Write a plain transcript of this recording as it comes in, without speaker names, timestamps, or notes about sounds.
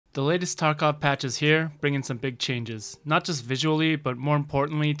The latest Tarkov patch is here, bringing some big changes, not just visually, but more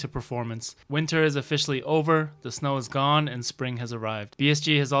importantly to performance. Winter is officially over, the snow is gone, and spring has arrived.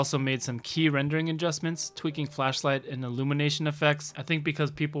 BSG has also made some key rendering adjustments, tweaking flashlight and illumination effects, I think because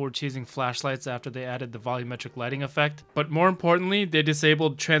people were choosing flashlights after they added the volumetric lighting effect. But more importantly, they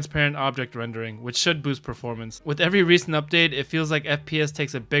disabled transparent object rendering, which should boost performance. With every recent update, it feels like FPS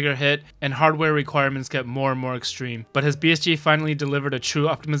takes a bigger hit, and hardware requirements get more and more extreme. But has BSG finally delivered a true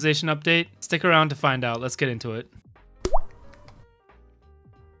optimization update? Stick around to find out. Let's get into it.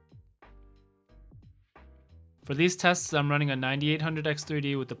 For these tests, I'm running a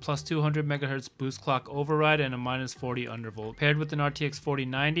 9800X3D with a plus 200 MHz boost clock override and a minus 40 undervolt, paired with an RTX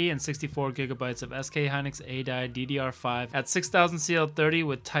 4090 and 64GB of SK Hynix A-Die DDR5 at 6000 CL30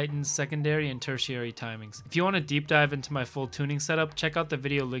 with tightened secondary and tertiary timings. If you want a deep dive into my full tuning setup, check out the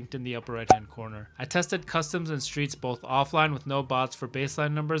video linked in the upper right hand corner. I tested customs and streets both offline with no bots for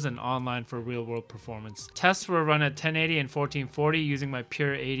baseline numbers and online for real world performance. Tests were run at 1080 and 1440 using my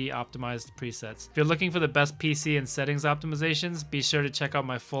Pure 80 optimized presets. If you're looking for the best PC and settings optimizations, be sure to check out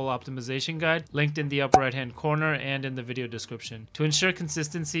my full optimization guide linked in the upper right hand corner and in the video description. To ensure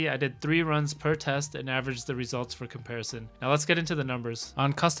consistency, I did 3 runs per test and averaged the results for comparison. Now let's get into the numbers.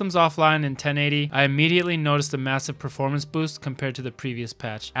 On customs offline in 1080, I immediately noticed a massive performance boost compared to the previous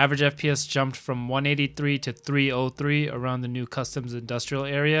patch. Average FPS jumped from 183 to 303 around the new customs industrial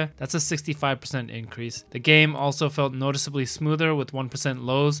area. That's a 65% increase. The game also felt noticeably smoother with 1%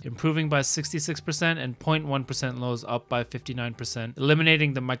 lows improving by 66% and 0.1% lows up by 59%,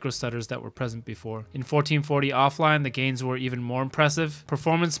 eliminating the micro stutters that were present before. In 1440 offline, the gains were even more impressive.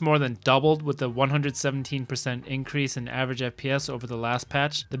 Performance more than doubled with a 117% increase in average FPS over the last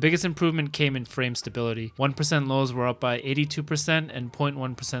patch. The biggest improvement came in frame stability. 1% lows were up by 82% and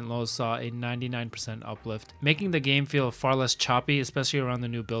 0.1% lows saw a 99% uplift, making the game feel far less choppy, especially around the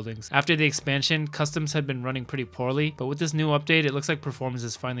new buildings. After the expansion, customs had been running pretty poorly, but with this new update, it looks like performance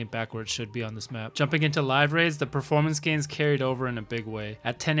is finally back where it should be on this map. Jumping into live raids, the performance gains carried over in a big way.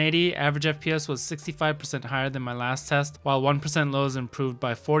 At 1080, average FPS was 65% higher than my last test, while 1% lows improved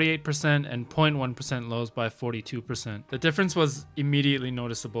by 48% and 0.1% lows by 42%. The difference was immediately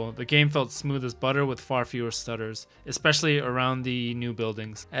noticeable. The game felt smooth as butter with far fewer stutters, especially around the new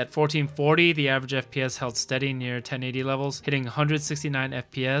buildings. At 1440, the average FPS held steady near 1080 levels, hitting 169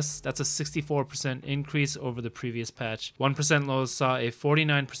 FPS. That's a 64% increase over the previous patch. 1% lows saw a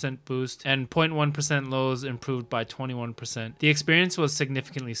 49% boost, and 0.1% lows improved by 21%. The experience was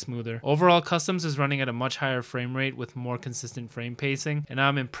significantly smoother. Overall, customs is running at a much higher frame rate with more consistent frame pacing, and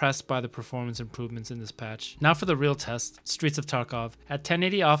I'm impressed by the performance improvements in this patch. Now for the real test, Streets of Tarkov. At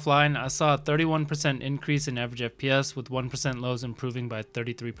 1080 offline, I saw a 31% increase in average FPS with 1% lows improving by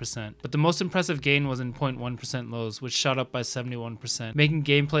 33%. But the most impressive gain was in 0.1% lows, which shot up by 71%, making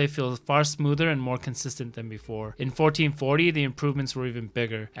gameplay feel far smoother and more consistent than before. In 1440, the improvements were even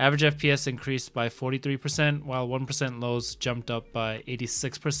bigger. Average FPS increased by 43%, while 1% lows jumped up by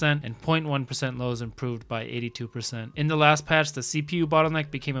 86% and 0.1% lows improved by 82%. In the last patch, the CPU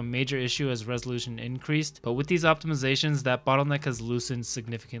bottleneck became a major issue as resolution increased, but with these optimizations, that bottleneck has loosened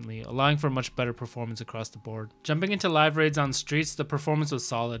significantly, allowing for much better performance across the board. Jumping into live raids on streets, the performance was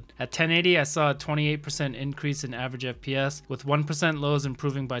solid. At 1080, I saw a 28% increase in average FPS, with 1% lows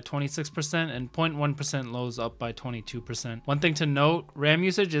improving by 26% and 0.1% lows up by 22%. One thing to note, RAM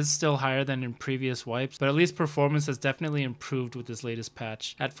usage is still higher than in previous wipes, but at least performance has definitely improved with this latest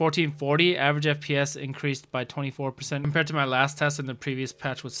patch. At 1440, average FPS increased by 24% compared to my last test in the previous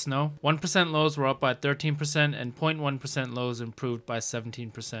patch with snow. 1% lows were up by 13% and 0.1% lows improved by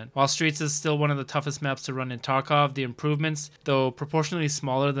 17%. While Streets is still one of the toughest maps to run in Tarkov, the improvements, though proportionally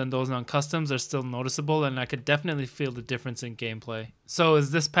smaller than those on customs, are still noticeable, and I could definitely feel the difference in gameplay. So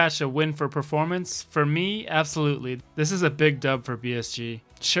is this patch a win for performance? For me, absolutely. This is a big dub for BSG.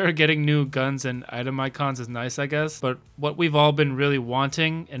 Sure, getting new guns and item icons is nice, I guess, but what we've all been really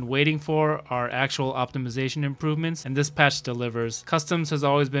wanting and waiting for are actual optimization improvements, and this patch delivers. Customs has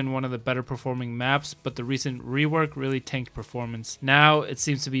always been one of the better performing maps, but the recent rework really tanked performance. Now it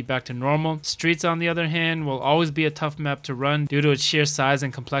seems to be back to normal. Streets, on the other hand, will always be a tough map to run due to its sheer size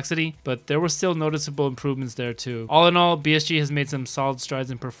and complexity, but there were still noticeable improvements there too. All in all, BSG has made some solid strides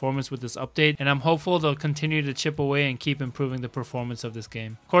in performance with this update, and I'm hopeful they'll continue to chip away and keep improving the performance of this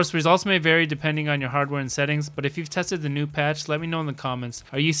game. Of course, results may vary depending on your hardware and settings, but if you've tested the new patch, let me know in the comments.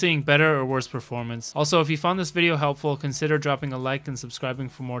 Are you seeing better or worse performance? Also, if you found this video helpful, consider dropping a like and subscribing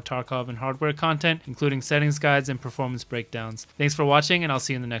for more Tarkov and hardware content, including settings guides and performance breakdowns. Thanks for watching, and I'll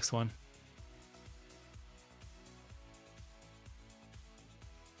see you in the next one.